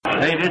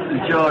Hey, this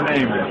is Joe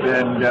Namath,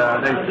 and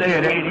they say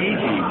it ain't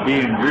easy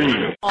being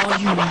green. Are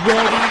you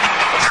ready?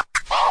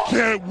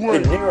 Can't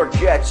wait. The New York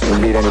Jets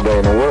can beat anybody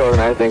in the world,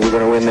 and I think we're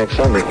going to win next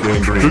Sunday.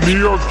 The New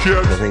York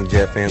Jets. I think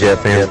Jet fans. Bird,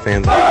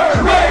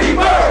 Brady,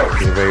 Bird.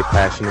 They're very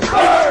passionate.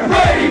 Bird,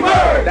 Brady,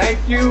 Bird.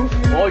 Thank you,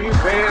 all you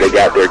fans. They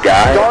got their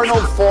guy.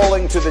 Darnold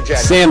falling to the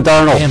Jets. Sam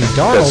Darnold.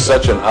 That's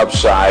such an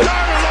upside.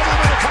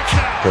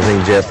 I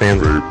think Jet fans.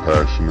 Very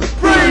passionate.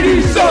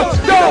 Brady sucks.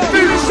 Don't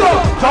be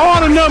sucks. To all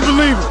the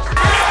non-believers.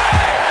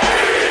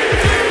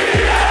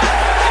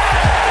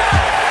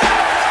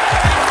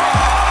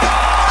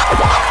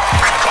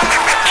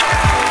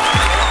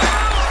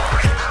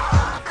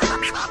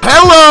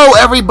 Hello,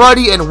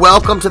 everybody, and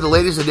welcome to the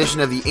latest edition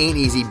of the Ain't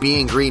Easy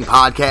Being Green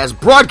podcast,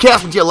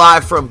 broadcasting to you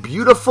live from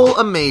beautiful,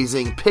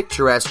 amazing,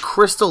 picturesque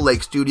Crystal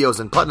Lake Studios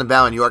in Putnam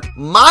Valley, New York.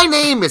 My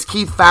name is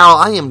Keith Farrell.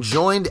 I am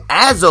joined,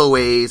 as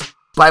always,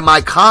 by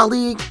my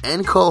colleague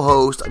and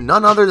co-host,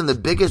 none other than the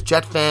biggest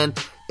Jet fan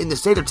in the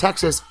state of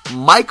Texas,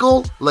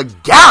 Michael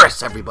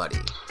Lagaris, everybody.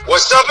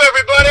 What's up,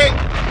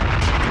 everybody?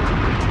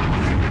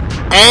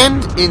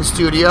 And in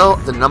studio,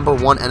 the number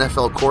one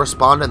NFL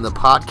correspondent in the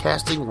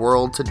podcasting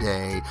world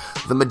today,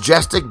 the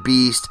majestic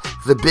beast,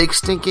 the big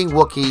stinking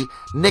Wookiee,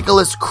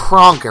 Nicholas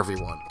Kronk,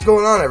 everyone. What's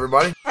going on,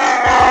 everybody?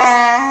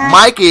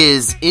 Mike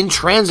is in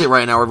transit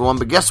right now, everyone,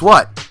 but guess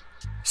what?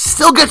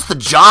 Still gets the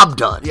job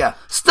done. Yeah.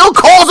 Still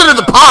calls into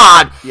the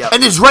pod Yep.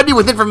 and is ready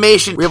with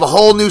information. We have a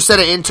whole new set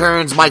of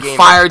interns. Mike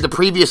fired the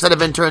previous set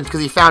of interns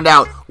because he found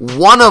out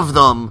one of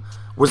them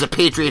was a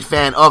Patriot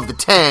fan of the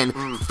 10,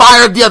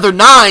 fired the other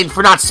 9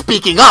 for not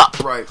speaking up.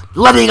 Right.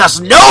 Letting us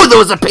know there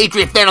was a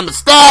Patriot fan on the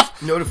staff.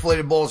 No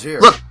deflated balls here.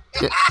 Look,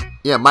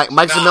 yeah,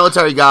 Mike's a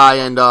military guy,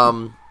 and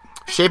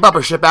shape up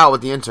or ship out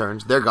with the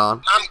interns. They're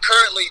gone. I'm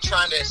currently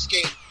trying to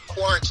escape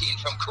quarantine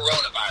from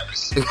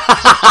coronavirus.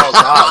 Oh,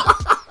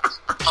 God.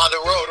 On the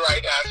road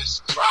right now,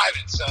 just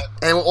driving, son.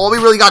 And all we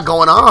really got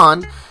going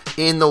on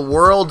in the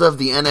world of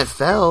the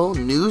NFL,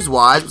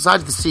 news-wise,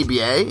 besides the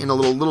CBA, and the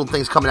little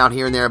things coming out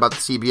here and there about the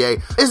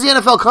CBA, is the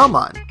NFL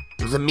Combine.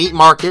 The meat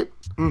market.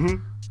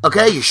 Mm-hmm.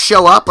 Okay, you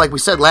show up, like we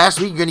said last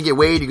week, you're going to get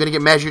weighed, you're going to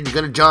get measured, you're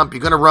going to jump, you're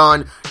going to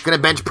run, you're going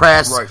to bench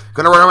press, right. You're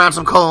going to run around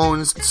some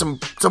cones, some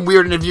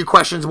weird interview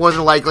questions more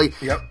than likely,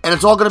 Yep. And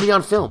it's all going to be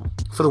on film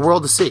for the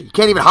world to see. You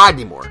can't even hide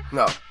anymore.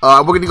 No.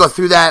 We're going to go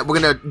through that. We're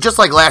going to, just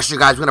like last year,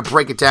 guys, we're going to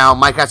break it down.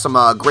 Mike had some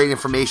great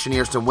information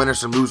here, some winners,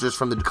 some losers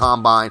from the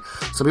Combine,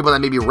 some people that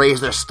maybe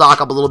raised their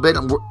stock up a little bit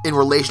in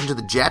relation to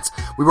the Jets.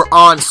 We were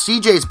on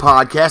CJ's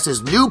podcast,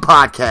 his new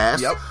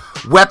podcast. Yep.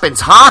 Weapons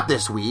Hot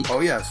this week.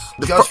 Oh, yes.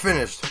 Just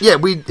finished. Yeah,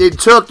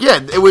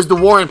 it was the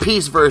War and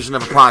Peace version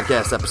of a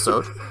podcast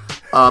episode.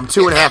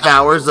 2.5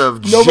 hours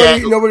of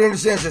Nobody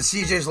understands that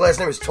CJ's last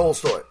name is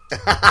Tolstoy.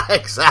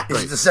 Exactly.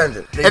 He's a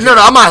descendant. And no,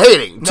 I'm not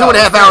hating.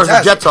 2.5 hours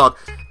of Jet talk.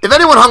 If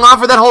anyone hung on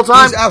for that whole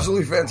time, He's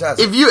absolutely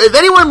fantastic. if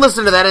anyone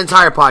listened to that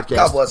entire podcast,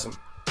 God bless him.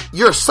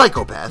 you're a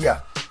psychopath. Yeah.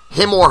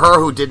 Him or her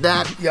who did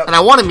that. Yep. And I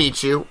want to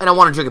meet you, and I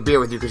want to drink a beer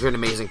with you because you're an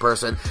amazing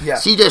person. Yeah.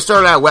 CJ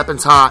started out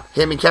Weapons Hot.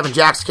 Him and Kevin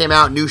Jackson came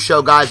out. New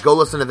show, guys. Go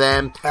listen to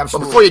them. Absolutely.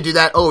 But before you do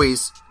that,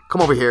 always come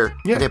over here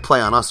Yeah. and hit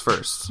play on us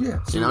first.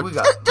 Yeah, see You know, what we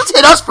got. just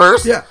hit us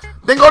first. Yeah.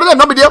 Then go to them.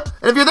 No big deal.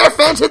 And if you're their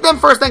fans, hit them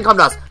first, then come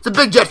to us. It's a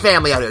big Jet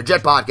family out here.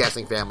 Jet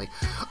podcasting family.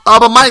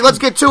 But Mike, let's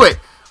get to it.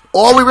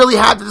 All we really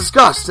have to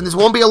discuss, and this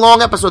won't be a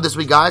long episode this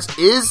week, guys,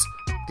 is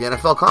the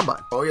NFL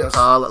Combine. Oh, yes.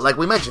 Like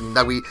we mentioned,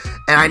 and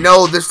I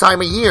know this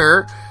time of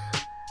year,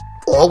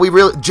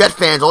 Jet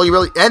fans,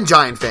 and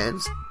Giant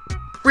fans,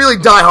 really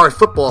diehard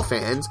football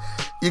fans,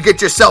 you get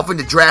yourself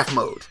into draft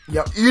mode.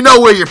 Yep. You know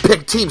where your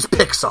team's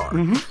picks are.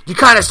 Mm-hmm. You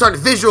kind of start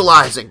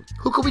visualizing,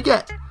 who could we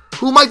get?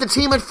 Who might the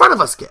team in front of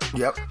us get?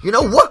 Yep. You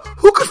know,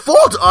 who could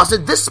fall to us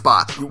at this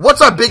spot?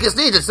 What's our biggest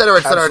needs, et cetera,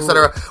 et cetera, et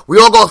cetera. We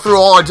all go through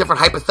all our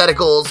different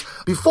hypotheticals.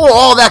 Before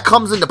all that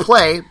comes into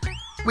play,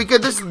 we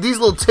get these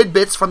little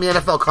tidbits from the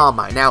NFL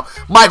Combine. Now,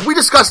 Mike, we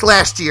discussed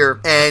last year,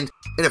 and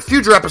in a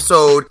future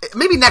episode,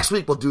 maybe next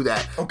week we'll do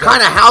that,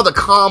 kind of how the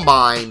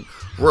Combine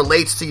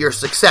relates to your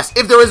success,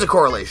 if there is a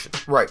correlation.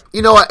 Right.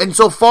 You know, and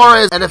so far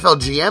as NFL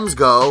GMs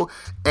go,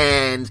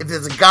 and if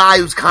there's a guy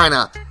who's kind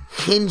of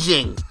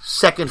hinging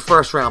second,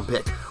 first round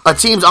pick, a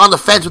team's on the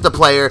fence with the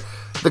player,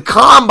 the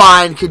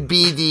Combine could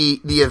be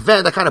the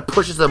event that kind of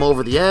pushes them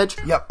over the edge.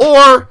 Yep.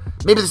 Or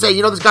maybe they say,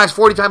 this guy's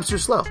 40 times too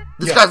slow.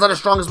 This guy's not as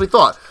strong as we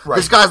thought. Right.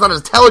 This guy's not as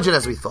intelligent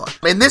as we thought.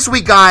 And this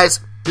week, guys,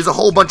 there's a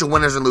whole bunch of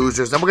winners and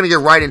losers, and we're going to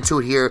get right into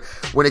it here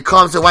when it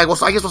comes to, Mike. Well,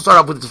 so I guess we'll start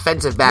off with the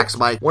defensive backs,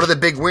 Mike. One of the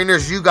big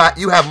winners you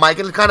have, Mike,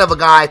 and kind of a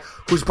guy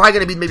who's probably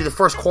going to be maybe the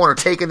first corner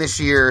taken this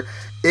year,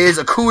 is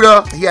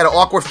Okudah. He had an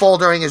awkward fall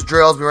during his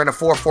drills. We were in a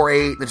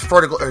 4.48. His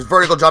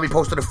vertical jump, he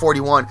posted a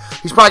 41.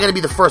 He's probably going to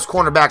be the first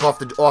cornerback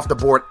off the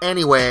board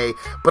anyway,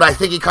 but I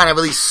think he kind of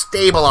really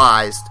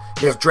stabilized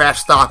his draft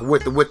stock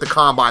with the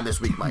Combine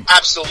this week, Mike.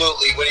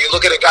 Absolutely. When you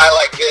look at a guy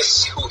like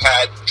this who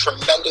had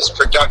tremendous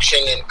production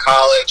in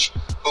college,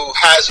 who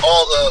has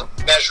all the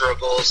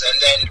measurables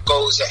and then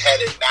goes ahead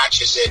and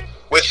matches it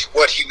with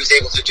what he was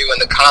able to do in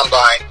the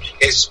Combine,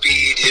 his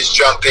speed, his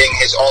jumping,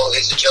 all of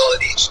his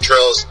agility, his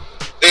drills,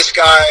 This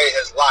guy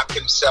has locked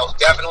himself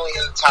definitely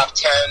in the top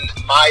 10,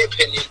 in my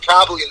opinion,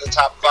 probably in the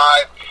top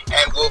 5,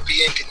 and will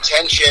be in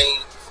contention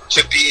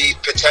to be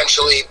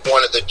potentially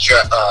one of the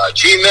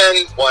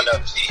G-Men, one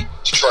of the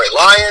Detroit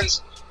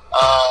Lions,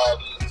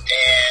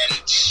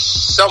 and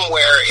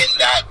somewhere in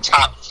that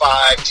top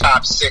 5,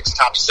 top 6,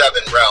 top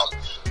 7 realm.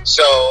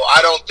 So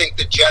I don't think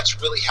the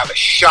Jets really have a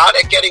shot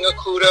at getting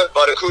Okudah,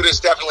 but Okudah's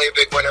definitely a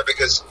big winner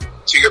because,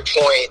 to your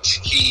point,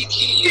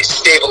 he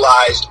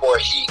stabilized, or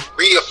he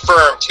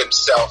reaffirmed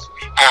himself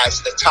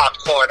as the top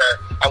corner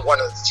and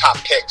one of the top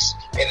picks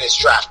in this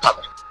draft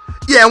coming.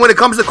 Yeah, and when it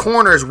comes to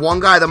corners,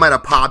 one guy that might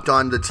have popped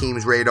on the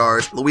team's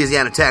radars,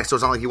 Louisiana Tech, so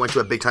it's not like he went to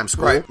a big-time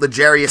school. Right.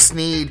 L'Jarius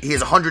Sneed, he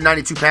is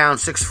 192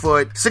 pounds, 6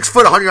 foot,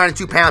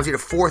 192 pounds. He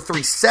had a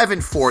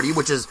 4.37 40,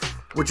 which is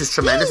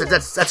tremendous. Yeah.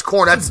 That's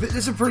corner.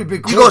 That's a pretty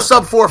big corner. You go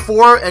sub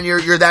 4.4 and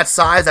you're that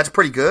size. That's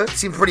pretty good.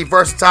 Seems pretty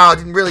versatile.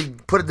 Didn't really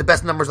put the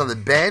best numbers on the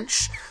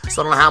bench,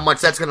 so I don't know how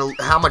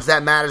much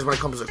that matters when it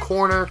comes to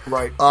corner.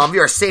 Right. If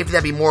you're a safety,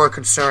 that'd be more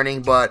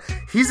concerning. But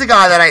he's a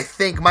guy that I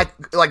think,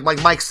 like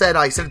Mike said,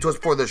 I said it to us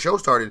before the show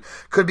started,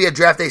 could be a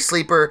draft day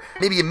sleeper,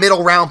 maybe a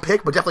middle round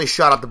pick, but definitely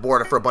shot up the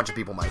board for a bunch of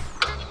people, Mike.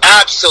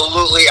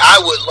 Absolutely. I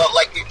would love,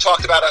 like we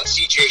talked about on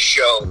CJ's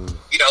show,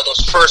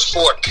 those first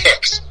 4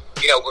 picks.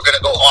 We're going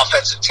to go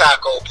offensive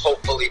tackle.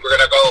 Hopefully, we're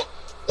going to go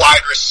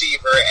wide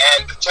receiver,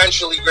 and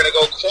potentially we're going to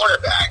go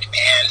cornerback.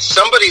 And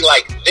somebody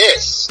like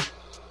this,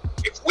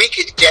 if we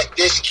could get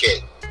this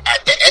kid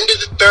at the end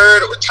of the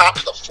 3rd or top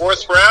of the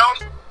 4th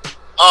round,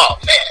 oh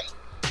man,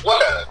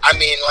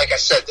 like I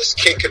said, this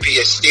kid could be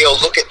a steal.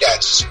 Look at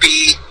that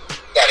speed,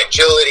 that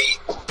agility.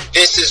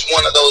 This is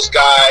one of those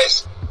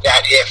guys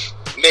that, if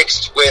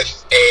mixed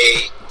with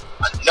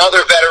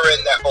another veteran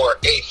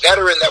a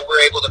veteran that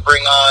we're able to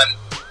bring on,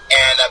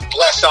 and a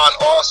Blesson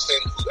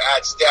Austin who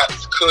adds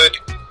depth, could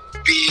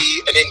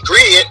be an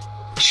ingredient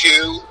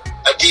to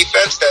a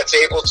defense that's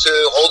able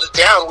to hold it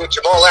down with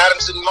Jamal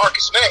Adams and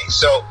Marcus May.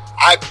 So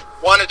I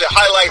wanted to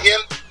highlight him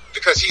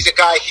because he's a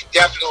guy he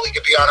definitely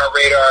could be on our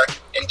radar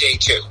in day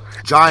 2.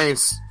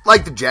 Giants,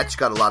 like the Jets,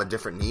 got a lot of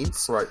different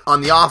needs. Right.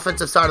 On the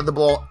offensive side of the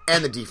ball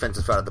and the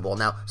defensive side of the ball.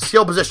 Now,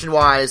 skill position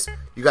wise,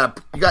 you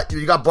got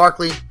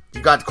Barkley.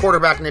 You got the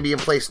quarterback going to be in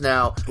place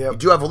now. Yep. You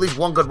do have at least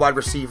one good wide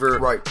receiver.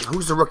 Right.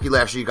 Who's the rookie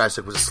last year you guys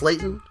took? Was it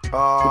Slayton?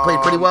 Who played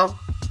pretty well?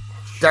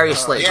 Darius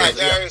Slayton. Yeah, right?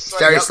 Darius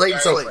Slayton. Darius Slayton.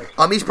 So,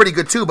 he's pretty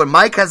good too. But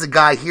Mike has a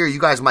guy here you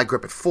guys might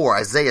grip at 4.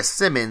 Isaiah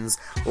Simmons,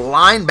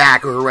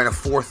 linebacker who ran a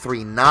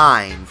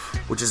 4.39,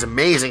 which is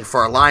amazing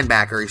for a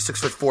linebacker. He's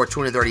 6'4",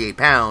 238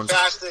 pounds.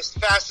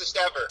 Fastest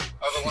ever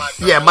of a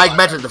linebacker. Yeah, Mike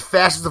mentioned the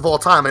fastest of all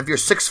time. And if you're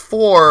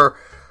 6'4",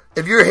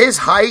 if you're his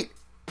height,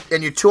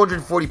 and you're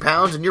 240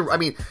 pounds, and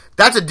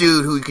that's a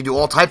dude who you can do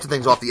all types of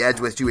things off the edge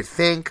with, you would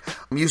think.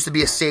 Used to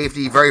be a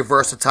safety, very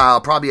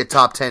versatile, probably a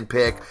top 10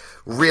 pick.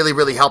 Really,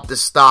 really helped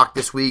this stock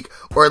this week,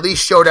 or at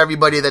least showed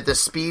everybody that the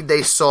speed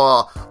they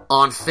saw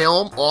on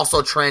film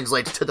also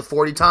translates to the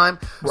 40 time.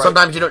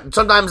 Right.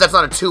 Sometimes that's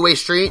not a two-way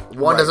street.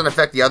 One doesn't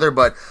affect the other,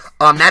 but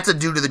that's a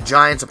dude to the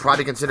Giants to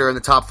probably consider in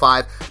the top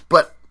 5.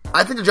 But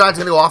I think the Giants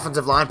are going to go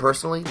offensive line,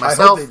 personally. Myself.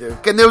 I hope they do.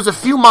 And there was a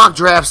few mock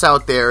drafts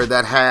out there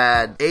that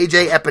had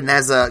A.J.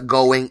 Epineza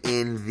going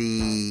in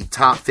the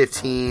top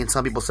 15.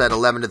 Some people said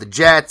 11 to the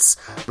Jets.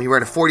 When he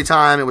ran a 40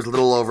 time, it was a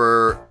little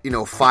over,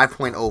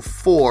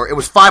 5.04. It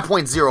was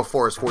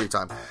 5.04 his 40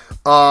 time.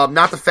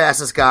 Not the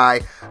fastest guy.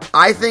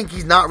 I think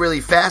he's not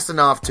really fast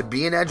enough to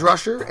be an edge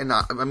rusher. And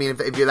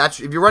if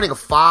you're running a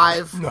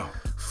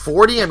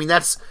 5.40,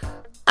 that's...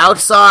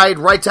 Outside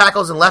right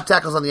tackles and left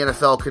tackles on the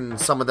NFL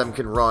some of them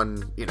can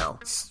run,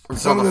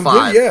 some of them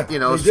 5, did, yeah.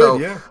 and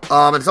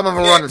some of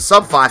them run in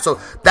sub 5. So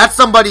that's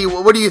somebody.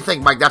 What do you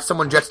think, Mike? That's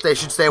someone Jets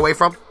should stay away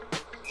from.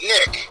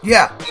 Nick,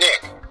 yeah.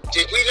 Nick,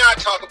 did we not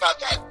talk about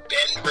that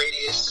bend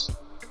radius?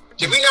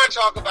 Did we not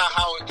talk about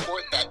how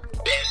important that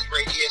bend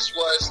radius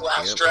was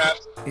last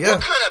draft? Yeah.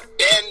 What kind of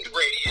bend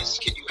radius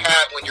can you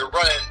have when you're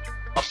running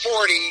a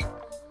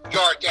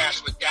 40-yard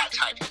dash with that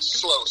type of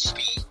slow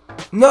speed?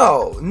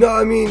 No,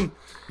 now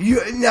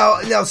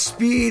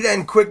speed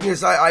and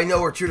quickness, I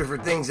know are two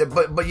different things,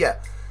 but yeah,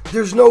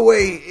 there's no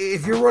way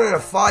if you're running a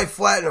 5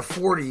 flat and a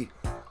 40,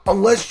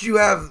 unless you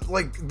have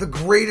like the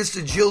greatest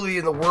agility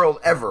in the world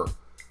ever,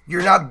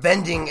 you're not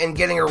bending and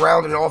getting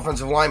around an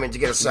offensive lineman to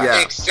get a sack.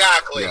 Yeah.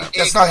 Exactly. Yeah.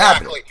 That's not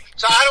happening.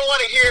 So I don't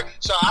want to hear.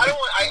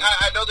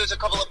 I know there's a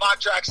couple of mock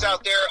tracks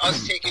out there,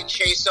 us taking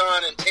Chase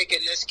on and taking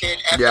this kid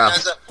Epineza. Yeah.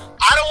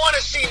 I don't want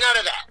to see none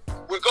of that.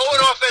 We're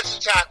going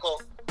offensive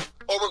tackle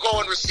or we're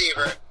going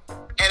receiver.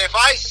 And if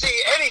I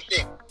see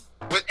anything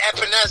with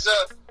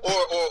Epineza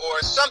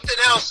or something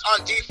else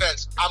on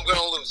defense, I'm going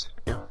to lose it.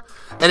 Yeah.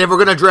 And if we're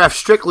going to draft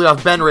strictly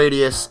off bend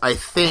radius, I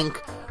think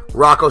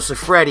Rocco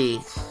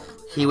Siffredi,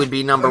 he would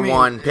be number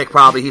one pick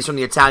probably. He's from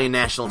the Italian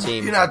national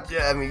team. You're not.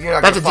 I mean, you're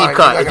not. That's a deep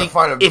cut.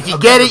 If you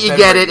get it, you better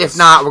get it. than If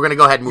not, we're gonna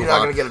go ahead and move You're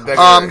not on. gonna get a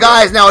better.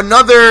 Guys, now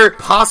another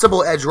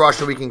possible edge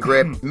rusher we can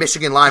grip.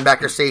 Michigan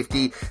linebacker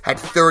safety had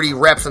 30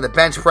 reps on the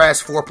bench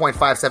press,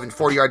 4.57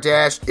 40-yard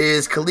dash.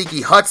 Is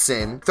Kaliki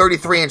Hudson,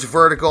 33-inch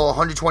vertical,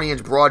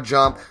 120-inch broad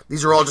jump.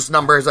 These are all just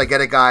numbers. I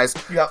get it, guys.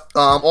 Yep.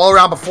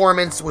 All-around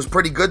performance was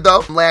pretty good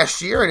though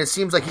last year, and it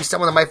seems like he's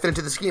someone that might fit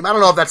into the scheme. I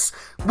don't know if that's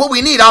what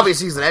we need.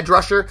 Obviously, he's an edge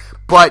rusher,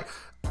 but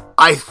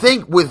I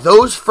think with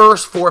those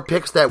first 4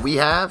 picks that we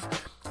have,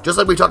 just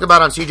like we talked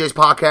about on CJ's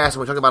podcast and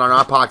we talked about on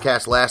our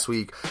podcast last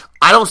week,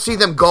 I don't see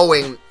them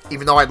going,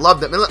 even though I'd love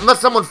them, unless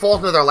someone falls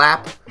into their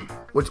lap,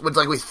 which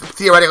like we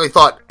theoretically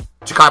thought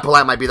Ja'Kai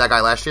Polite might be that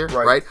guy last year,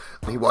 right?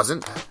 He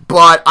wasn't.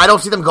 But I don't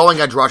see them going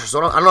edge rusher, so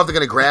I don't know if they're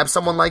going to grab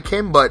someone like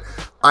him, but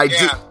I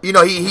do,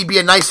 he'd be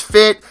a nice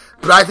fit.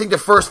 But I think the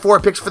first 4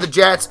 picks for the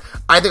Jets,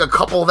 I think a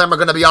couple of them are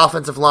going to be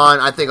offensive line.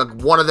 I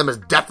think one of them is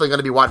definitely going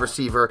to be wide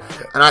receiver.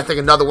 And I think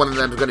another one of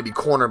them is going to be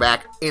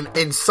cornerback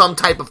in some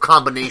type of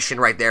combination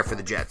right there for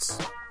the Jets.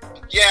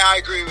 Yeah, I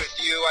agree with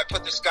you. I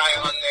put this guy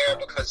on there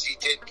because he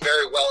did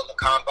very well in the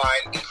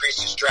combine,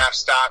 increased his draft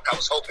stock. I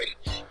was hoping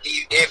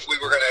if we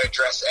were going to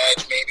address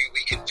edge, maybe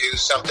we could do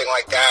something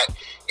like that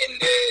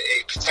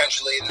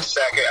potentially in the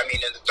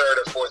third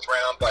or fourth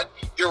round. But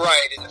you're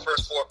right, in the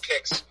first 4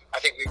 picks, I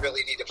think we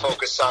really need to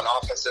focus on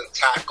offensive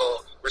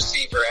tackle,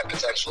 receiver, and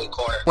potentially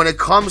corner. When it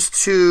comes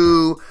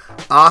to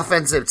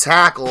offensive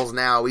tackles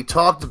now, we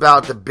talked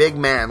about the big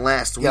man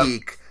last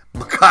week,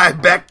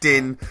 Mekhi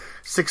Becton,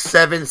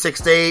 6'7",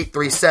 6'8",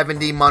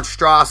 370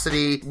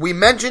 monstrosity. We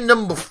mentioned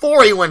him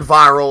before he went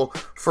viral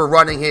for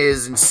running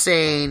his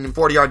insane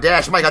 40-yard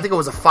dash. Mike, I think it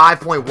was a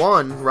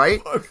 5.1,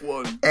 right?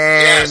 5.1.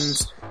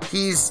 And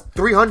he's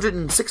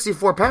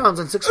 364 pounds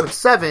and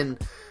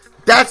 6'7".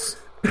 That's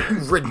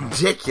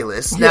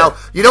ridiculous. Now,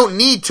 you don't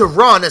need to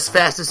run as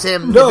fast as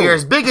him to be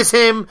as big as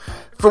him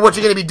for what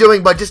you're going to be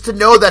doing, but just to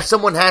know that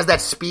someone has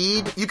that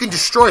speed, you can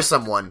destroy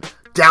someone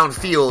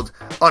downfield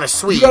on a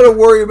sweep. You got to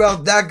worry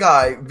about that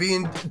guy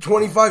being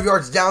 25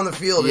 yards down the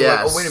field.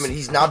 Yes. Like, oh, wait a minute,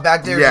 he's not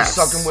back there. He's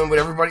sucking wind with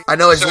everybody. I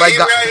know his leg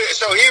got...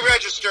 So he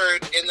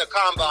registered in the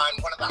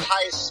combine one of the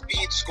highest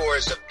speed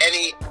scores of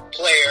any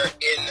player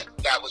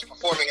that was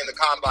performing in the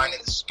combine,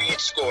 and the speed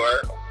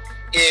score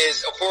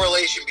is a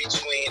correlation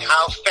between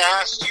how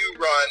fast you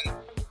run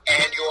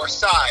and your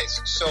size.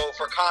 So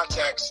for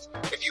context,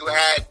 if you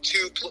had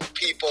 2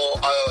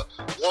 people,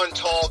 one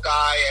tall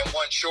guy and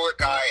one short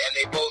guy, and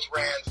they both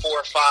ran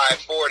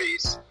 4.5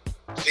 40s,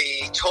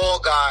 the tall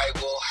guy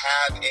will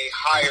have a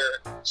higher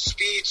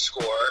speed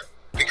score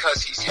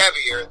because he's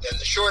heavier than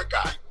the short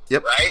guy.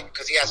 Yep. Right?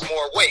 Because he has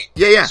more weight.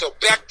 Yeah. So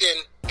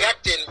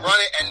Becton run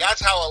it, and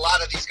that's how a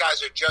lot of these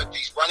guys are judged.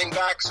 These running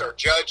backs are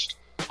judged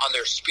on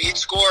their speed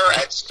score,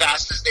 as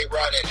fast as they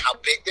run and how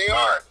big they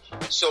are.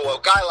 So a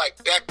guy like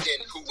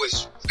Becton, who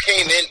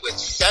came in with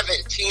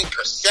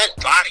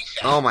 17% body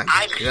fat. Oh my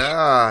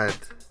God.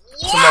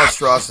 It's a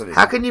monstrosity.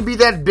 How can you be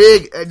that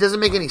big? It doesn't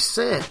make any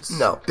sense.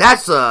 No.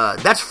 That's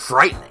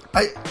frightening.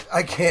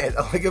 I can't.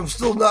 Like,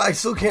 I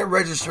still can't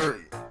register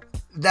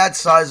that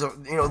size of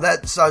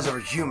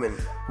a human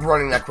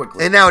running that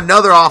quickly. And now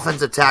another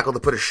offensive tackle to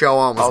put a show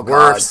on was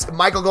Wirfs.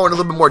 Michael go into a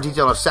little bit more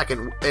detail in a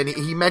second, and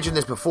he mentioned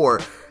this before,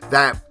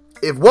 that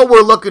if what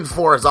we're looking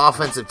for is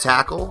offensive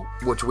tackle,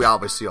 which we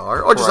obviously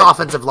are, or just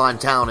offensive line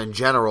talent in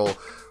general,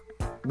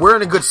 we're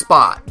in a good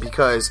spot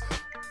because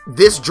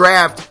this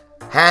draft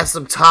has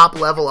some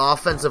top-level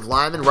offensive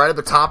linemen right at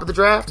the top of the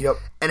draft,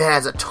 and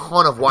has a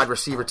ton of wide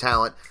receiver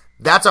talent.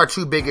 That's our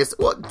two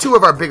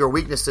of our bigger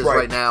weaknesses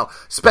right now,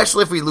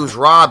 especially if we lose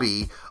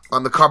Robbie.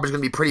 The cupboard's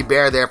going to be pretty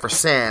bare there for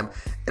Sam.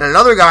 And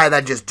another guy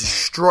that just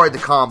destroyed the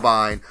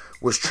combine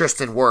was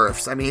Tristan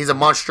Wirfs. I mean, he's a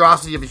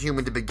monstrosity of a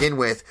human to begin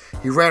with.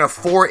 He ran a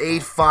 4.85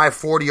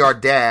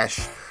 40-yard dash,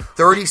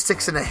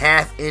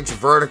 36.5-inch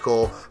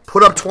vertical,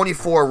 put up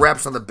 24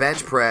 reps on the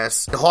bench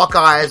press. The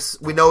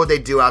Hawkeyes, we know what they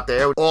do out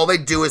there. All they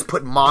do is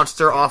put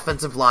monster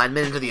offensive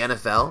linemen into the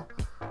NFL.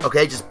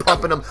 Okay, just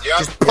pumping them,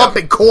 just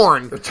pumping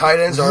corn. The tight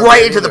ends are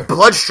right into the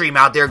bloodstream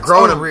out there,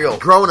 growing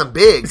them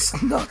big.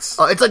 It's nuts.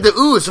 It's like the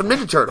ooze from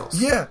Ninja Turtles.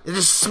 Yeah, they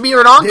just smear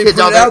it on kids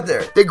out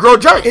there. They grow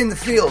giant in the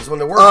fields when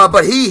they're working.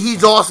 But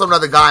he's also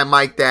another guy,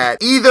 Mike,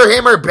 that either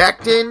him or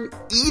Becton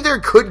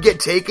could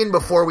get taken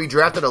before we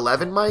drafted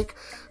 11, Mike.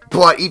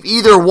 But if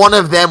either one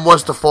of them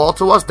was to fall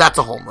to us, that's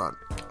a home run.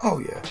 Oh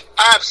yeah,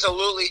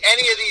 absolutely.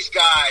 Any of these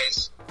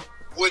guys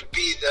would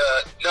be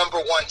the number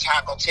 1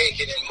 tackle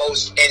taken in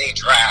most any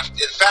draft.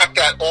 The fact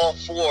that all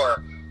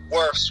 4,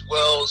 Wirfs,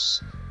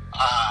 Wills,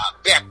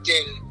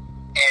 Becton,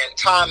 and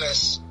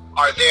Thomas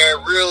are there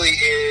really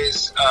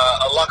is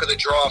a luck of the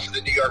draw for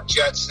the New York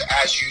Jets,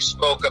 as you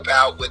spoke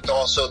about, with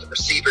also the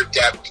receiver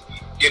depth.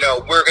 You know,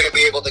 we're going to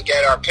be able to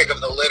get our pick of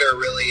the litter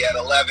really at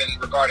 11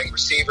 regarding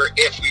receiver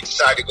if we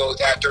decide to go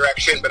that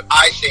direction. But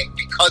I think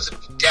because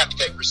of the depth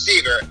at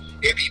receiver,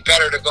 it'd be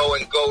better to go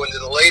into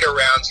the later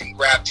rounds and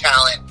grab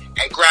talent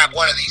and grab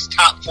one of these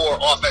top 4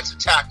 offensive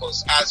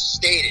tackles. As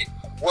stated,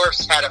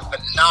 Wirfs had a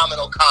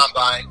phenomenal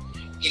combine.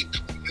 He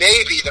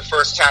maybe the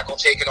first tackle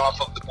taken off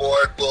of the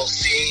board. We'll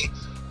see.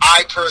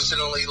 I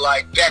personally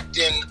like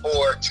Becton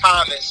or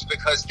Thomas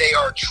because they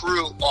are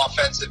true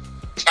offensive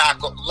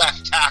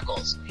left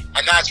tackles.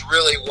 And that's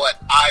really what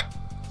I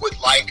would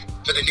like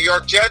for the New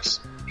York Jets,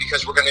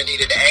 because we're going to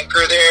need an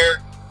anchor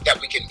there that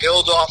we can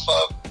build off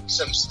of,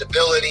 some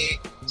stability,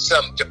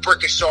 some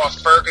DeBrickashaw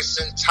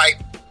Ferguson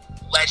type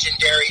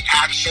legendary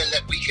action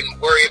that we can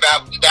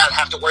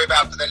have to worry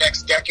about for the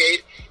next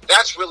decade.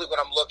 That's really what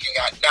I'm looking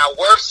at. Now,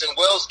 Wirfs and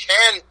Wills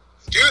can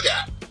do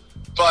that,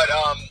 but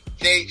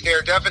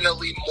they're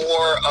definitely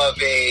more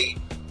of a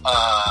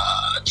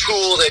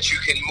tool that you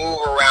can move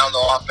around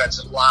the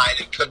offensive line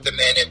and put them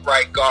in at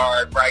right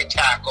guard, right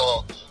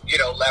tackle,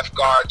 left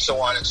guard,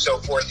 so on and so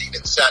forth,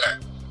 even center.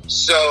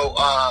 So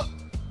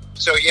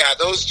yeah,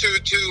 those two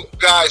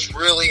guys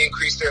really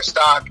increased their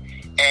stock,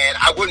 and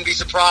I wouldn't be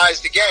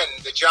surprised, again,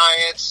 the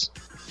Giants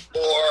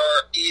or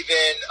even,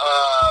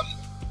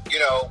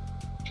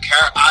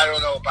 I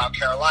don't know about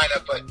Carolina,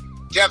 but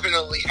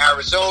definitely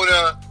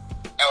Arizona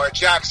or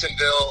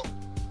Jacksonville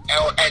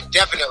and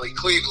definitely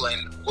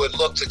Cleveland would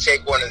look to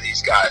take one of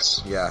these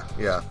guys. Yeah.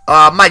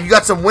 Mike, you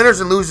got some winners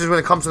and losers when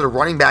it comes to the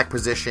running back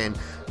position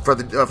for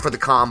the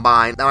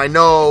combine. Now, I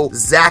know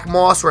Zach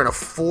Moss ran a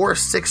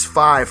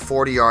 4.65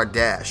 40-yard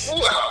dash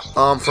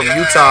from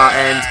Utah,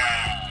 and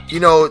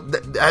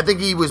I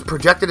think he was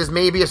projected as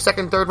maybe a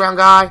second, third round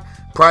guy.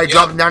 Probably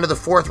dropping down to the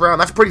fourth round.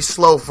 That's pretty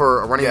slow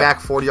for a running back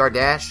 40-yard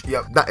dash.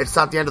 Yep. It's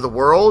not the end of the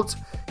world.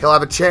 He'll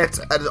have a chance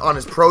on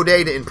his pro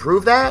day to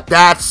improve that.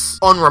 That's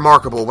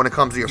unremarkable when it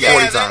comes to your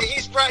 40 time.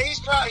 He's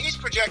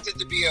projected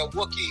to be a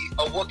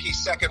Wookiee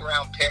second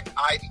round pick.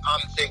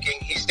 I'm thinking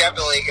he's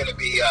definitely going to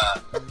be a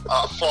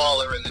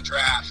faller in the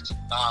draft.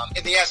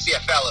 In the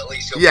SCFL, at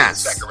least, he'll be a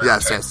second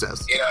round pick. Yes.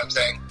 You know what I'm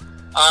saying?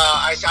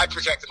 I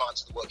project him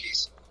onto the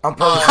Wookiees. I'm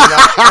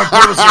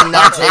purposely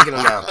not taking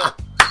him now.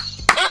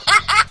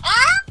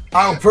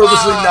 I'll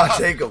purposely not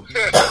take him.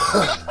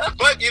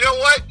 But you know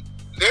what?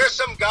 There's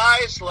some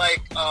guys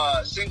like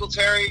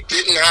Singletary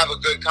didn't have a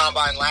good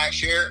combine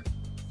last year,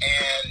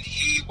 and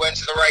he went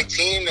to the right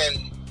team, and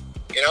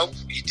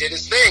he did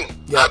his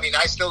thing. Yep. I mean,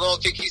 I still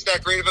don't think he's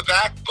that great of a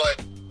back,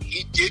 but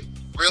he did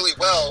really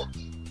well,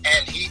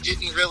 and he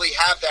didn't really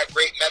have that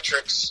great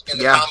metrics in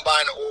the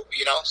combine.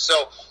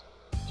 So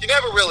you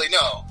never really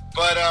know.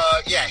 But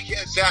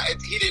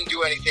he didn't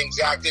do anything.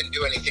 Zach didn't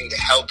do anything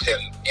to help him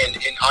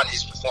on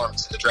his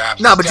performance in the draft.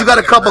 No, but you got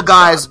a couple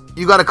guys.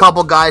 You got a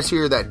couple guys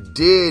here that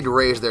did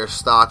raise their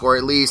stock, or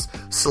at least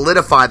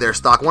solidify their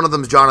stock. One of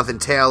them is Jonathan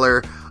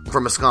Taylor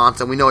from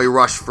Wisconsin. We know he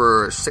rushed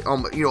for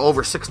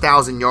over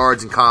 6,000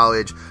 yards in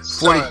college,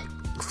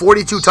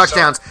 42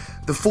 touchdowns.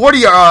 The 40,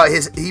 he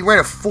ran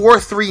a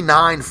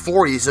 4.39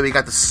 40, so he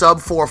got the sub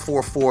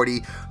 4.4 40,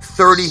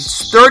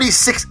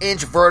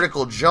 36-inch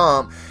vertical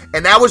jump.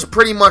 And that was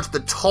pretty much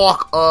the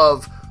talk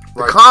of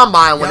the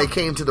combine when it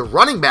came to the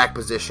running back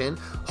position.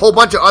 Whole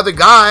bunch of other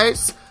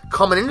guys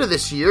coming into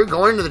this year,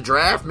 going into the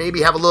draft,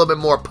 maybe have a little bit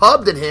more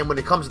pub than him when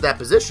it comes to that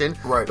position.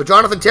 Right. But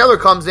Jonathan Taylor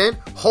comes in,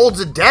 holds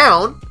it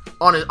down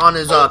on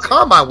his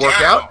combine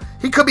workout.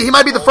 He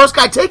might be the first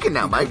guy taken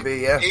now, Mike.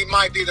 He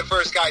might be the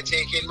first guy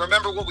taken.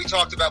 Remember what we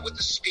talked about with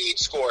the speed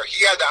score?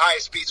 He had the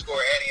highest speed score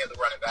of any of the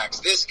running backs.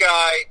 This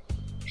guy,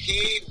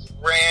 he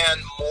ran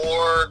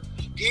more.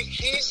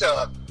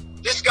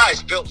 This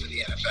guy's built for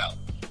the NFL.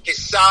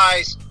 His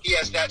size, he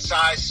has that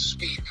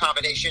size-speed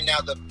combination. Now,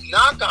 the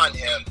knock on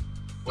him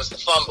was the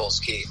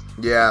fumbles, Keith.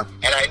 Yeah.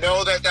 And I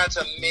know that that's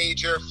a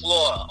major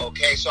flaw,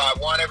 okay? So I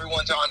want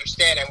everyone to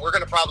understand, and we're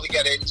going to probably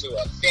get into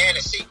a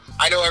fantasy.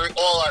 I know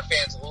all our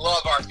fans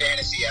love our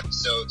fantasy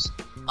episodes.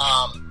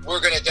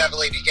 We're going to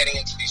definitely be getting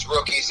into these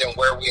rookies and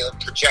where we are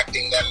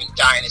projecting them in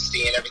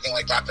Dynasty and everything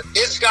like that. But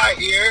this guy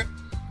here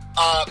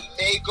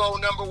may go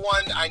number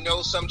one. I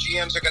know some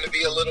GMs are going to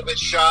be a little bit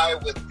shy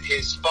with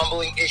his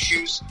fumbling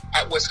issues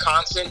at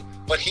Wisconsin,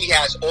 but he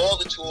has all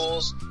the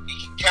tools.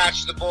 He can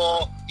catch the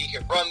ball. He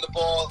can run the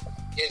ball.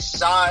 His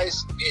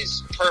size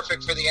is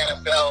perfect for the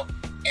NFL,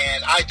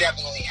 and I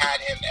definitely had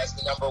him as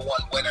the number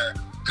one winner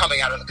coming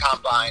out of the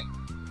combine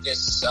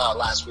this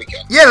last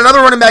weekend. Yeah, another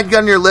running back you got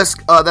on your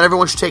list that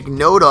everyone should take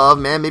note of,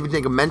 man. Maybe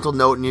take a mental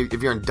note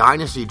if you're in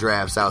dynasty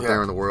drafts out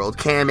there in the world.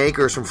 Cam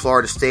Akers from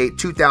Florida State,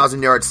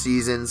 2,000-yard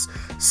seasons.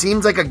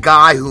 Seems like a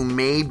guy who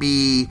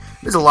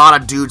there's a lot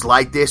of dudes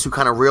like this who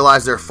kind of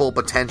realize their full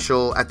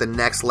potential at the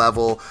next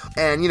level.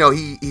 And,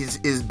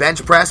 his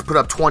bench press put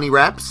up 20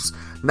 reps.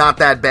 Not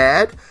that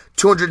bad.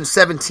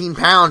 217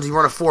 pounds, he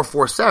run a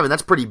 4.47.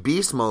 That's pretty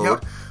beast mode.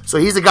 Yep. So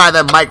he's a guy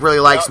that Mike really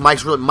likes.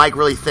 Mike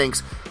really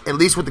thinks, at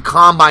least with the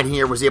combine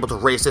here, was able to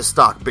raise his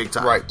stock big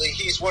time. Right.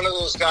 He's one of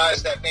those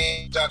guys that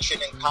made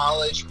production in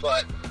college,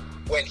 but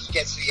when he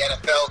gets to the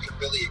NFL, can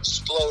really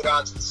explode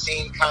onto the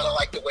scene, kind of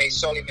like the way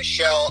Sony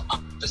Michel,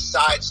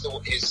 besides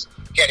his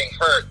getting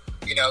hurt.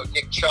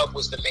 Nick Chubb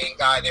was the main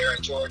guy there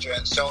in Georgia,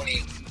 and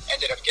Sony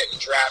ended up getting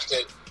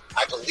drafted,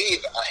 I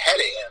believe, ahead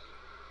of him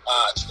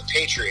to the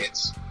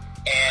Patriots.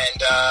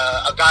 And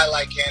a guy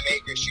like Cam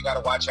Akers, you got to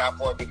watch out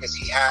for because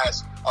he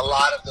has a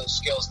lot of those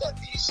skills that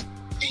these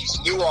these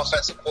new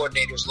offensive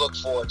coordinators look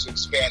for to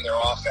expand their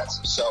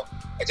offenses. So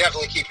I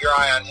definitely keep your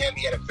eye on him.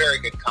 He had a very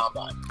good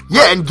combine.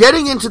 Yeah, and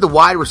getting into the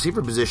wide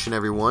receiver position,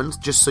 everyone,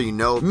 just so you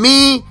know,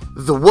 me,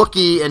 the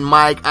Wookiee, and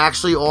Mike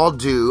actually all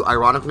do,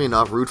 ironically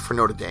enough, root for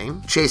Notre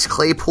Dame. Chase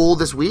Claypool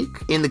this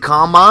week in the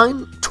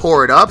combine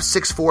tore it up,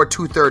 6'4",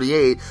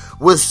 238,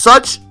 was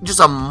such just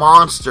a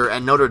monster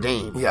at Notre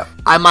Dame. Yeah.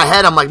 In my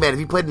head, I'm like, man, if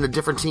he played in a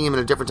different team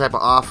and a different type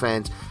of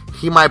offense,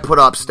 he might put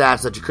up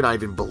stats that you could not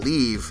even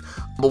believe.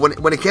 But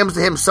when it comes to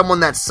him, someone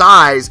that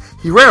size,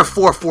 he ran a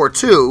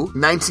 4.42,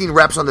 19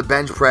 reps on the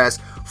bench press,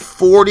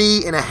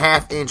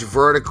 40.5-inch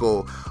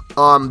vertical.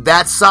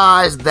 That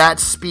size, that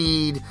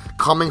speed,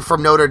 coming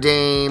from Notre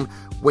Dame.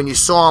 When you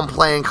saw him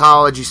play in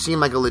college, he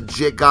seemed like a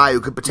legit guy who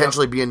could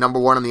potentially be a number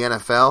one in the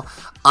NFL.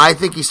 I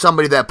think he's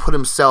somebody that put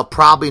himself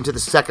probably into the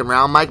second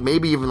round, Mike,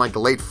 maybe even like the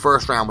late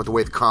first round with the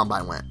way the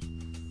combine went.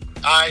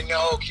 I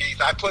know, Keith.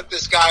 I put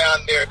this guy on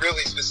there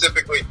really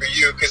specifically for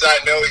you because I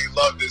know you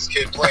love this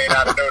kid playing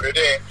out of Notre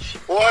Dame.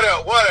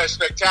 What a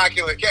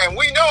spectacular kid. And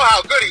we know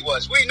how good he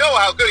was.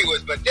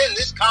 But then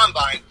this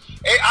combine,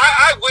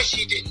 I wish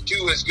he didn't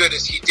do as good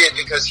as he did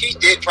because he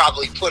did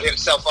probably put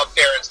himself up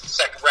there in the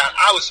second round.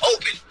 I was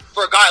hoping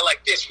for a guy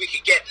like this we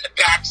could get in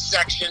the back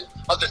section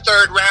of the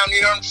third round,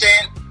 you know what I'm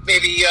saying?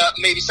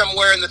 Maybe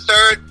somewhere in the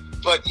third.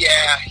 But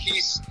yeah,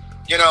 he's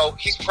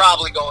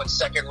probably going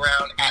second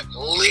round at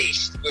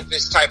least with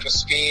this type of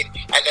speed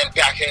and then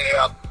backing it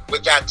up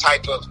with that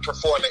type of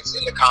performance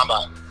in the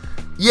combine.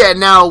 Yeah,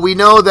 now we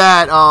know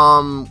that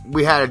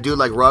we had a dude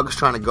like Ruggs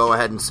trying to go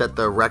ahead and set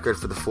the record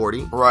for the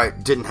 40. Right.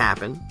 Didn't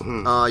happen.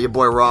 Your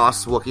boy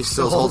Ross, Wookiee,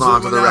 still holding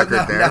on to the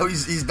record there. Now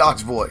he's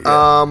Doc's boy.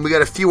 Yeah. We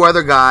got a few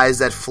other guys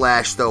that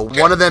flashed, though.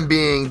 Okay. One of them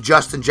being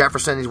Justin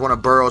Jefferson. He's one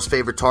of Burrow's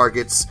favorite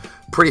targets.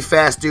 Pretty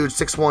fast dude,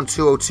 6'1",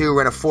 202,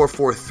 ran a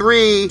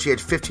 4.43. He had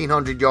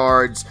 1,500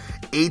 yards,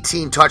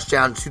 18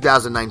 touchdowns in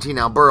 2019.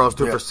 Now, Burrow's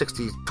due for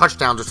 60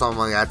 touchdowns or something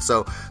like that,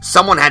 so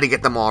someone had to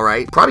get them all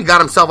right. Probably got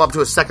himself up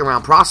to a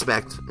second-round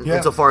prospect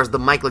insofar as the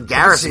Michael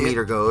Garrison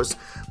meter goes.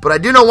 But I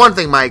do know one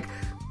thing, Mike.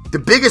 The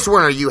biggest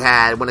winner you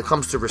had when it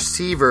comes to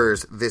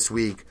receivers this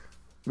week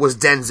was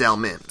Denzel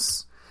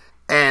Mims.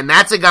 And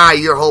that's a guy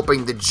you're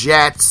hoping the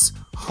Jets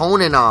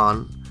hone in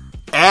on,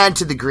 add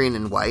to the green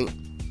and white.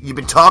 You've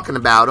been talking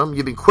about him.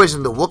 You've been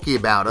quizzing the Wookiee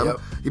about him. Yep.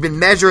 You've been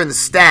measuring the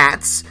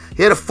stats.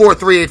 He had a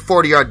 4.38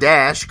 40-yard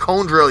dash.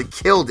 Cones really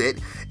killed it.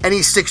 And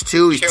he's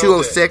 6'2". He's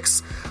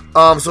 206.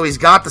 So he's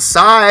got the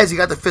size. He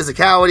got the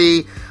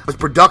physicality. His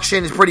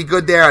production is pretty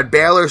good there at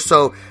Baylor.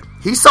 So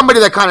he's somebody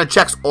that kind of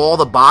checks all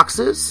the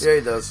boxes. Yeah,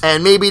 he does.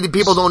 And maybe the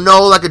people don't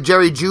know, like a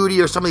Jerry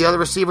Jeudy or some of the other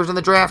receivers in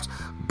the draft.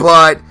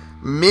 But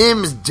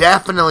Mims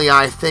definitely,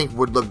 I think,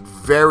 would look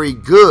very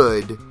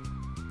good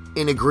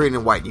in a green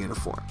and white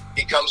uniform.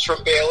 He comes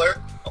from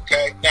Baylor,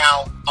 okay?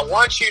 Now, I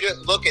want you to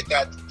look at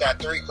that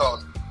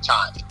three-cone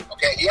time,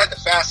 okay? He had the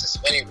fastest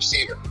of any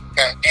receiver,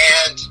 okay?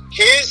 And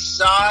his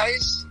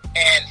size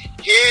and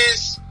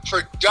his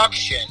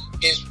production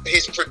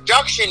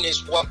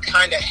is what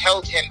kind of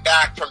held him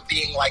back from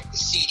being like the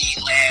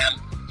CeeDee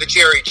Lamb, the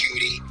Jerry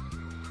Jeudy.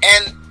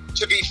 And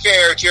to be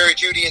fair, Jerry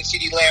Jeudy and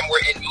CeeDee Lamb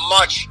were in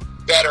much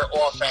better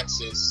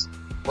offenses,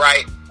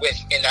 right?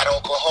 In that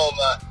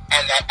Oklahoma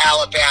and that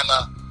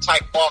Alabama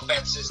type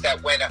offenses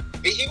that went up.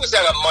 He was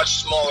at a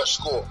much smaller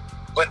school.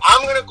 But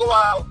I'm going to go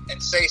out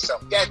and say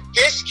something. That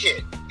this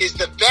kid is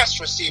the best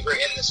receiver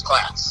in this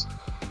class.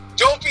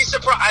 Don't be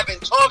surprised. I've been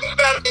talking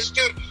about this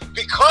dude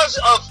because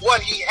of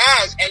what he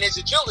has and his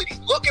agility.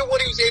 Look at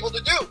what he was able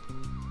to do.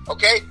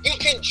 Okay? He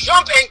can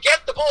jump and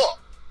get the ball.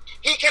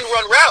 He can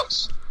run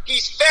routes.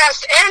 He's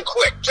fast and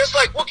quick. Just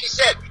like Wookiee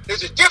said,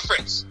 there's a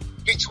difference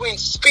between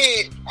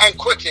speed and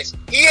quickness.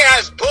 He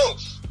has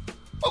both.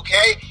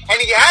 Okay?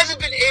 And he hasn't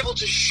been able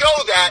to show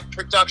that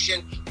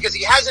production because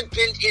he hasn't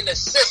been in a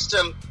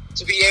system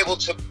to be able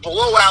to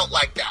blow out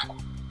like that.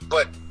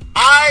 But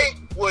I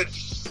would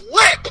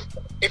flip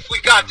if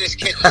we got this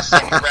kid in the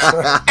second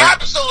round.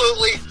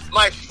 Absolutely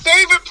my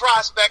favorite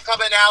prospect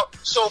coming out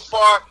so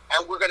far,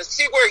 and we're going to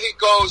see where he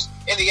goes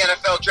in the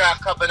NFL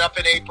draft coming up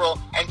in April.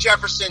 And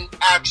Jefferson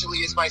actually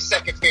is my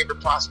second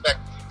favorite prospect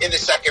in the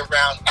second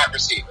round at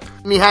receiver.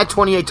 He had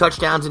 28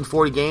 touchdowns in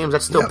 40 games.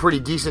 That's still pretty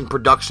decent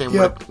production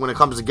when it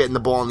comes to getting the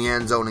ball in the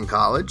end zone in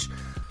college.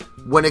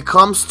 When it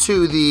comes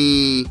to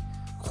the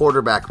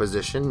quarterback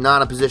position,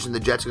 not a position the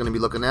Jets are going to be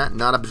looking at,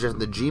 not a position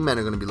the G-men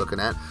are going to be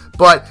looking at,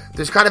 but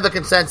there's kind of a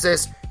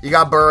consensus. You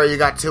got Burrow, you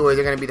got Tua,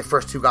 they're going to be the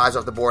first two guys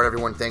off the board,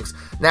 everyone thinks.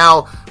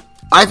 Now,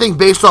 I think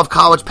based off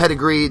college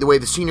pedigree, the way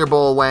the Senior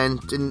Bowl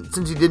went, and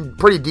since he did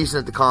pretty decent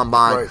at the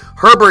Combine,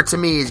 Herbert, to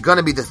me, is going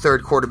to be the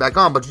third quarterback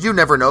on, but you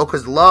never know,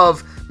 because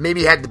Love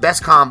maybe had the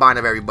best Combine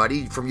of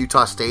everybody from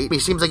Utah State. He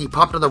seems like he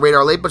popped on the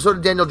radar late, but so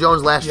did Daniel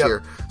Jones last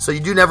year, so you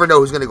do never know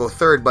who's going to go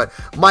third. But,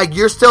 Mike,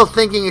 you're still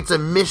thinking it's a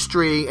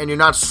mystery, and you're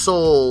not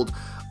sold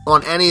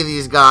on any of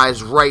these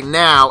guys right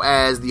now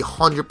as the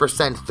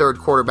 100% third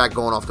quarterback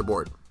going off the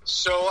board.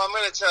 So I'm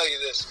going to tell you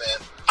this,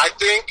 man. I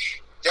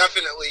think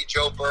definitely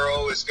Joe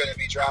Burrow is going to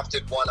be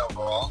drafted 1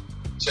 overall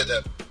to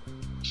the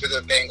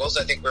Bengals.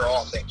 I think we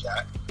all think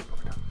that.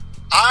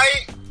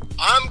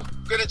 I'm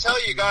gonna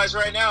tell you guys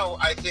right now.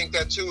 I think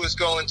that Tua is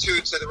going to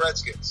the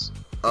Redskins.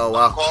 Oh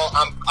wow!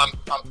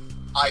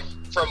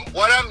 From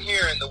what I'm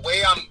hearing, the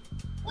way I'm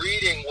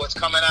reading what's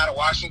coming out of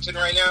Washington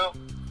right now,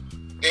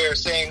 they're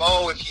saying,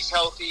 "Oh, if he's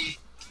healthy,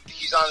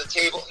 he's on the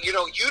table." You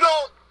know, you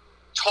don't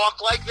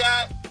talk like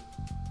that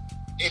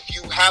if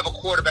you have a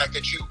quarterback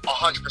that you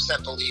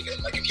 100% believe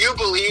in. Like, if you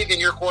believe in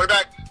your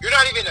quarterback, you're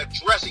not even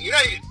addressing, you're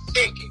not even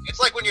thinking. It's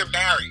like when you're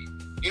married.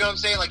 You know what I'm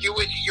saying? Like, you're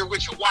with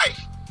your wife.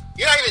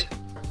 You're not even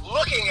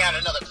looking at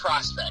another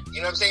prospect.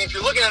 You know what I'm saying? If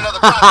you're looking at another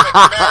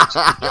prospect,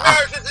 your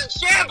marriage is in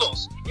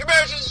shambles. Your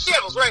marriage is in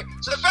shambles, right?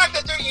 So the fact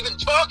that they're even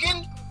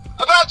talking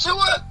about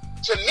Tua,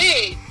 to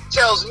me,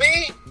 tells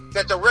me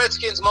that the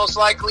Redskins, most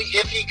likely,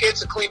 if he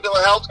gets a clean bill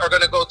of health, are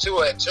going to go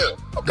Tua at 2.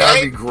 Okay?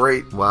 That'd be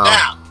great.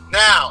 Wow.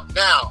 Now.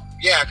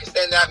 Yeah, because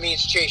then that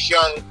means Chase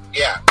Young.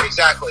 Yeah,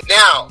 exactly.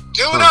 Now,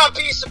 do not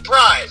be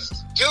surprised.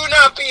 Do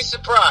not be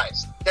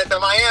surprised that the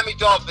Miami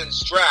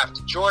Dolphins draft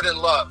Jordan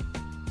Love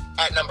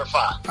at number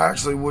 5. I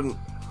actually wouldn't,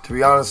 to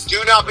be honest.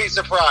 Do not be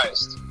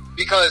surprised,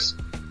 because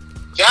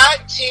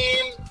that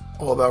team,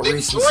 all about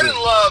recency.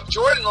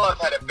 Jordan Love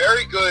had a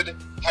very,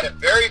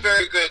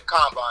 very good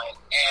combine,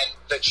 and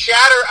the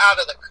chatter out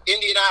of the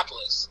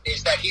Indianapolis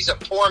is that he's a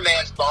poor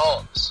man's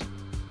Mahomes.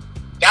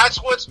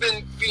 That's what's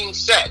been being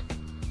said,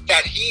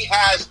 that he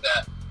has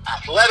the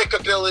athletic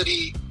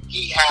ability,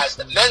 he has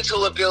the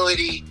mental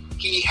ability,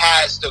 he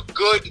has the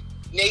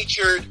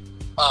good-natured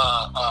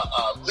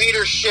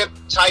leadership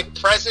type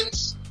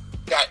presence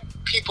that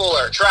people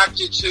are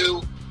attracted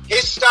to.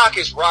 His stock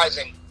is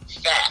rising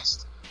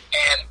fast.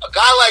 And a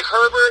guy like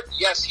Herbert,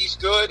 yes, he's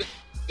good.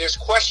 There's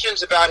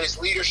questions about his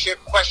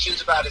leadership,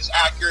 questions about his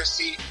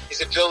accuracy,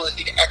 his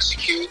ability to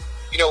execute,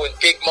 in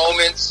big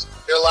moments.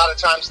 There are a lot of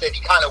times that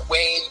he kind of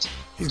waned.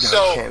 He's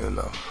got a cannon,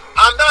 though.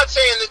 I'm not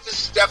saying that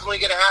this is definitely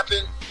going to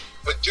happen,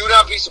 but do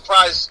not be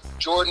surprised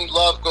Jordan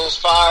Love goes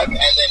 5, and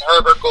then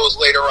Herbert goes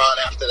later on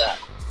after that.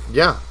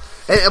 Yeah.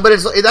 But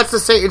that's the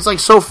same. It's like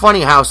so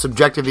funny how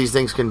subjective these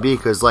things can be,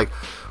 because like,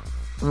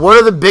 what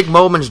are the big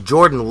moments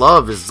Jordan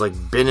Love has like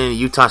been in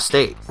Utah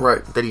State?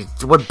 Right.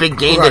 What big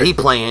game did he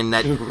play in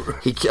that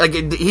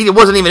he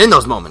wasn't even in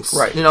those moments?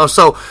 Right.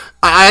 So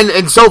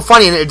and so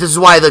funny, and this is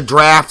why the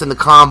draft and the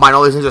combine,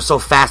 all these things are so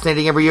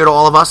fascinating every year to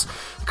all of us,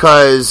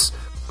 because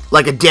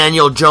like a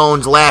Daniel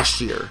Jones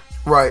last year.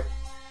 Right.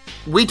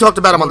 We talked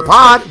about him on the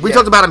pod. We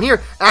talked about him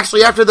here.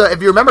 Actually,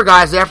 if you remember,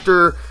 guys,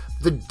 after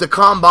the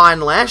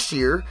combine last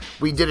year,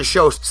 we did a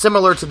show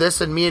similar to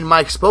this, and me and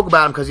Mike spoke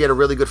about him because he had a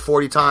really good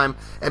 40 time,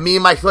 and me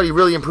and Mike thought he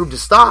really improved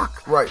his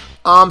stock. Right.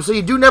 So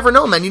you do never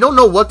know, man. You don't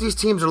know what these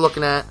teams are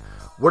looking at.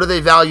 What do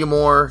they value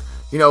more?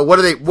 What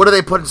do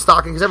they put in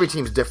stock in? Because every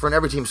team's different.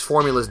 Every team's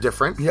formula is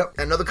different. Yep.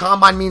 And the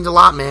combine means a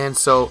lot, man.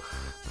 So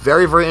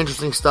very, very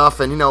interesting stuff.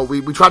 And,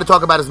 we try to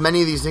talk about as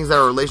many of these things that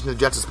are in relation to the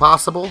Jets as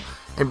possible,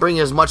 and bring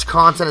as much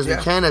content as we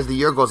can as the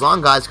year goes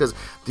on, guys, because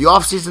the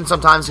offseason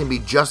sometimes can be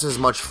just as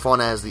much fun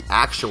as the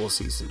actual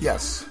season.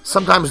 Yes.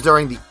 Sometimes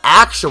during the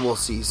actual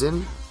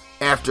season,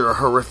 after a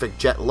horrific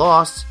Jet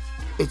loss,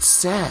 it's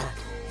sad.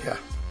 Yeah.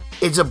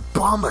 It's a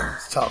bummer.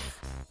 It's tough.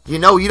 You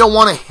don't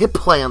want to hit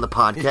play on the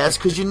podcast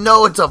because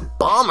it's a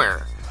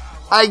bummer.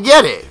 I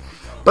get it.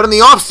 But in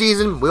the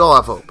offseason, we all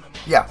have hope.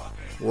 Yeah.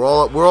 We're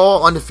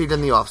all undefeated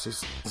in the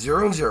offseason.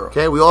 0-0.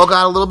 Okay, we all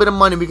got a little bit of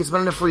money we can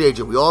spend on a free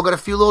agent. We all got a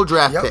few little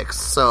draft picks.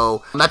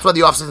 So that's why the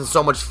offseason is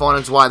so much fun.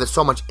 It's why there's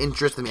so much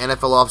interest in the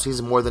NFL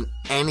offseason more than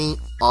any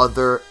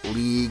other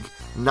league.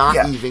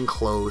 Not even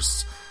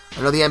close.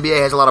 I know the NBA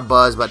has a lot of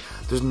buzz, but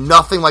there's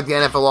nothing like the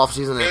NFL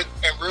offseason.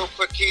 And real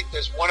quick, Keith,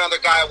 there's one other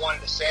guy I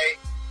wanted to say.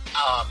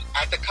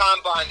 At the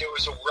Combine, there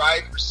was a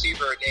wide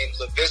receiver named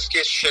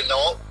Laviska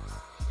Shenault,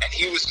 and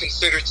he was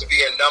considered to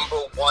be a number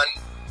 1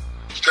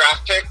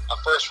 draft pick, a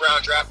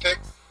first-round draft pick.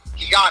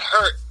 He got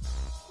hurt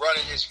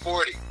running his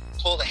 40,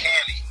 pulled a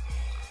hammy.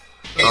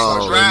 His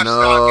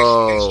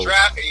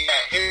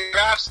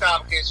draft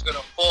stock is going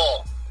to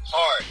fall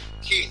hard.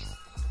 Keith,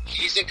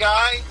 he's a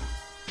guy,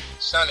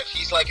 son, if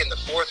he's like in the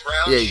 4th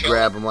round, you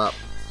grab him up.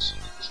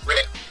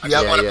 I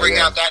just want to bring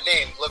out that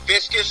name.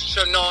 Laviska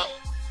Shenault.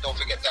 Don't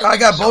forget that. I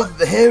got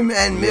both him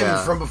and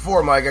Mims from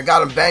before, Mike. I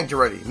got him banked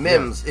already.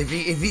 Mims, if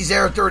he's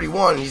there at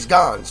 31, he's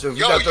gone. So if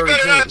he's got 32, you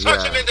better not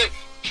touch him in the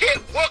kid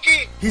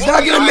Wookie. He's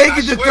not going to make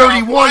it to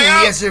 31 in the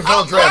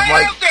SFL draft,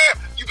 Mike.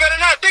 You better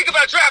not think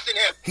about drafting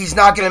him. He's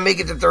not going to make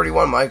it to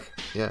 31, Mike.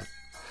 Yeah.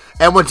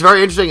 And what's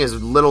very interesting is,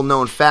 little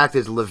known fact,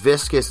 is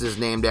Laviskus is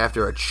named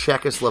after a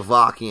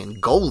Czechoslovakian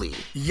goalie.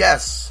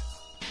 Yes.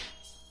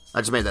 I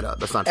just made that up.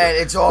 That's not true. And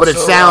it's also, but it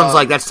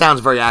sounds that sounds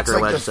very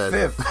accurate. It's like what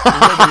I the said.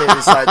 5th ligament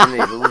inside the knee,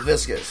 the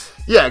Laviskus.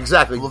 Yeah,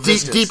 exactly.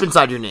 Deep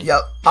inside your knee.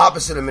 Yep,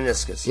 opposite of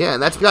meniscus. Yeah,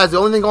 and that's, guys, the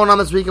only thing going on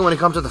this weekend when it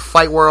comes to the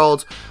fight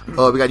world. We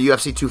got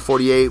UFC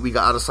 248. We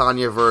got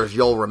Adesanya versus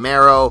Yoel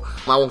Romero.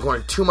 I won't go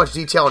into too much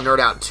detail and nerd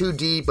out too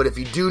deep, but if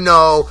you do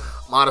know,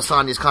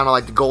 Adesanya's kind of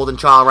like the golden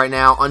child right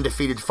now,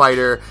 undefeated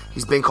fighter.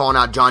 He's been calling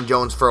out John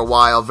Jones for a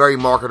while. Very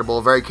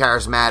marketable, very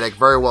charismatic,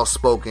 very well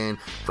spoken.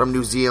 From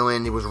New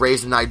Zealand, he was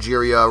raised in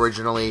Nigeria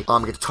originally.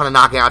 Gets a ton of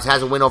knockouts.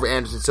 Has a win over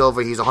Anderson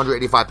Silva. He's a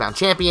 185-pound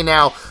champion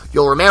now.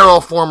 Yoel Romero,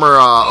 former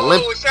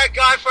is that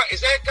guy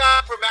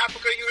from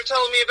Africa you were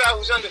telling me about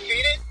who's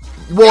undefeated?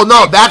 Well,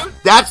 no,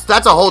 that's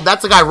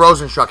a guy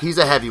Rosenstruck. He's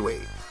a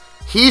heavyweight.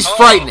 He's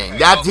frightening.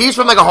 He's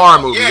from like a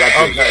horror movie.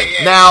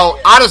 Now,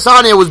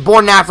 Adesanya was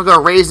born in Africa,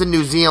 raised in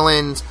New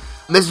Zealand.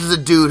 This is a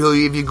dude who,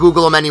 if you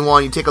Google him,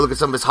 anyone, you take a look at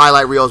some of his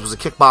highlight reels, was a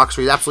kickboxer.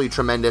 He's absolutely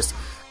tremendous.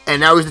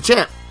 And now he's the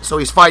champ. So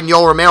he's fighting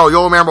Yoel Romero.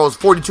 Yoel Romero is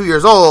 42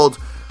 years old,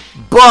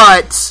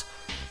 but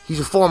he's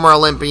a former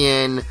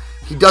Olympian.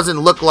 He doesn't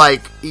look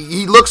like...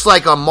 He looks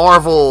like a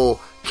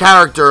Marvel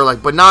character,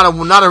 but not in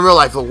real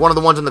life. Like one of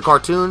the ones in the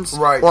cartoons,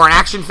 right? Or an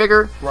action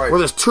figure, right? Where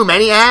there's too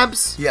many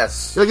abs.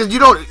 Yes, you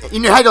don't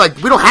in your head. You're like,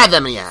 we don't have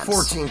that many abs.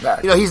 14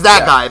 pack. He's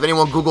that guy. If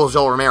anyone Googles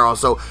Yoel Romero,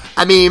 so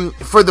I mean,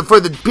 for the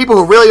people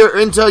who really are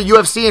into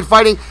UFC and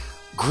fighting,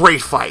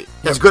 great fight.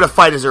 As good a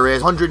fight as there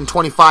is.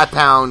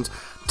 125-pound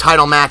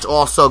title match.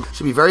 Also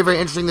should be very, very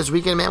interesting this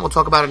weekend, man. We'll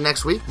talk about it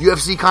next week.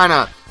 UFC kind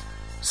of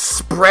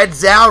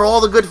spreads out all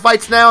the good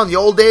fights now. In the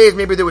old days,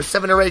 maybe there was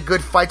 7 or 8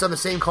 good fights on the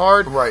same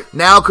card. Right.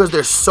 Now, because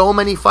there's so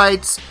many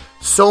fights,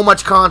 so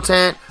much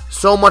content,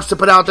 so much to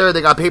put out there,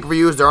 they got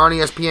pay-per-views, they're on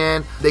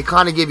ESPN, they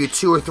kind of give you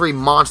 2 or 3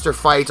 monster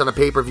fights on a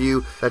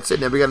pay-per-view. That's it.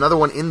 Now we got another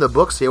one in the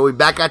books here. We'll be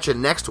back at you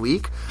next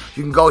week.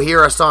 You can go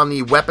hear us on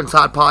the Weapons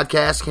Hot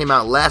podcast, came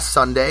out last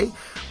Sunday.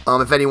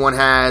 If anyone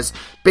has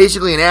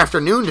basically an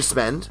afternoon to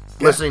spend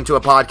listening to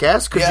a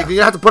podcast, because you're going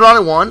to have to put it on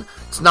at 1.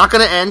 It's not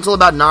going to end until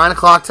about 9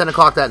 o'clock, 10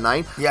 o'clock that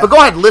night. Yeah. But go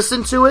ahead,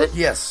 listen to it.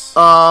 Yes.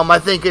 I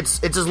think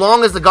it's as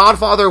long as The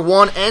Godfather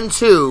 1 and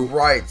 2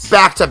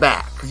 back to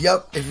back.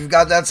 Yep, if you've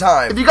got that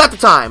time. If you got the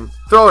time,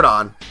 throw it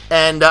on.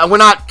 And we're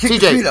not... Kick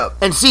CJ, your feet up.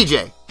 And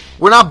CJ,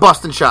 we're not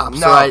busting chops,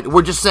 no. Right?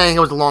 We're just saying it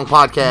was a long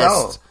podcast.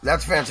 No,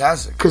 that's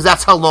fantastic. Because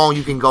that's how long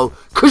you can go.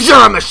 Because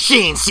you're a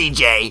machine,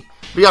 CJ.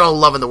 We got all the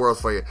love in the world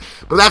for you.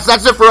 But that's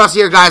it for us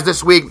here, guys,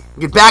 this week.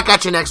 Get back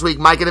at you next week,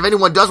 Mike. And if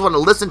anyone does want to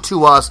listen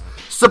to us,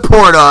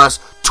 support us,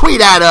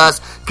 tweet at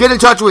us, get in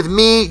touch with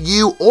me,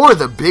 you, or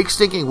the Big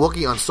Stinking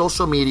Wookie on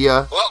social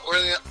media. Well,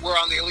 we're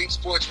on the Elite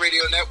Sports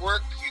Radio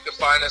Network. You can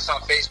find us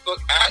on Facebook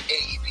at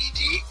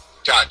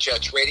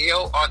AEBD.Jets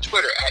Radio, on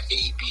Twitter at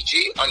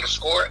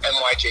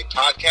AEBG_NYJ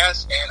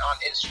Podcast, and on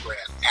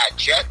Instagram at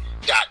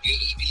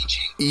Jet.AEBG.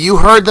 You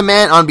heard the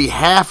man on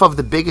behalf of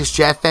the biggest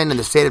Jet fan in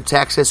the state of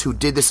Texas who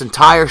did this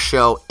entire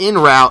show en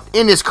route,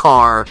 in his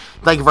car.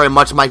 Thank you very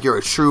much, Mike. You're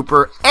a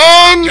trooper.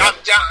 And...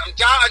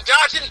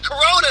 dodging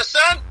Corona,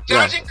 son.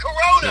 Dodging Corona.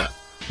 Yeah.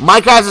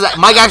 Mike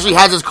actually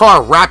has his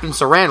car wrapped in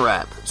saran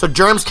wrap, so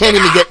germs can't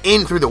even get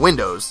in through the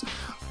windows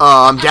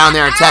down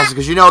there in Texas,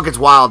 because you know it gets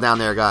wild down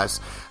there, guys.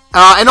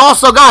 And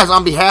also, guys,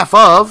 on behalf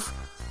of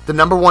the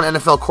number 1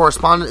 NFL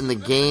correspondent in the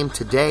game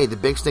today, the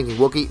Big Stinking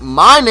Wookie,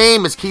 my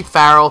name is Keith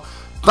Farrell.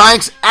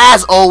 Thanks,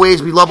 as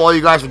always. We love all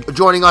you guys for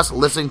joining us,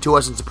 listening to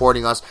us, and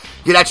supporting us.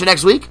 Get at you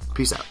next week.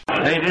 Peace out.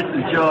 Hey, this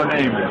is Joe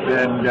Namath,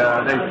 and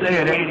they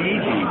say it ain't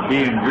easy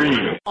being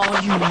green.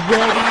 Are you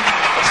ready?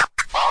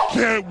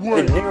 Can't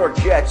wait. The New York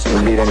Jets We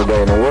beat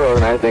anybody in the world,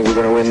 and I think we're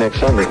going to win next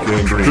Sunday.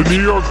 The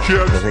New York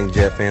Jets. I think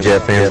Jet fans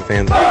are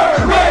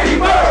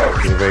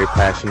very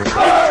passionate.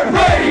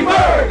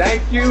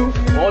 Thank you,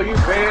 all you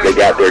fans. They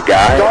got their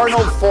guy.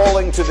 Darnold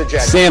falling to the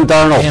Jets. Sam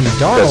Darnold.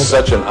 That's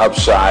such an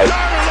upside.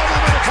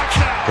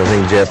 I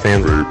think Jet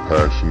fans are Very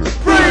passionate.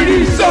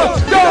 Brady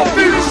sucks. Don't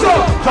be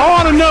sucks. To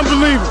all the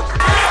non-believers.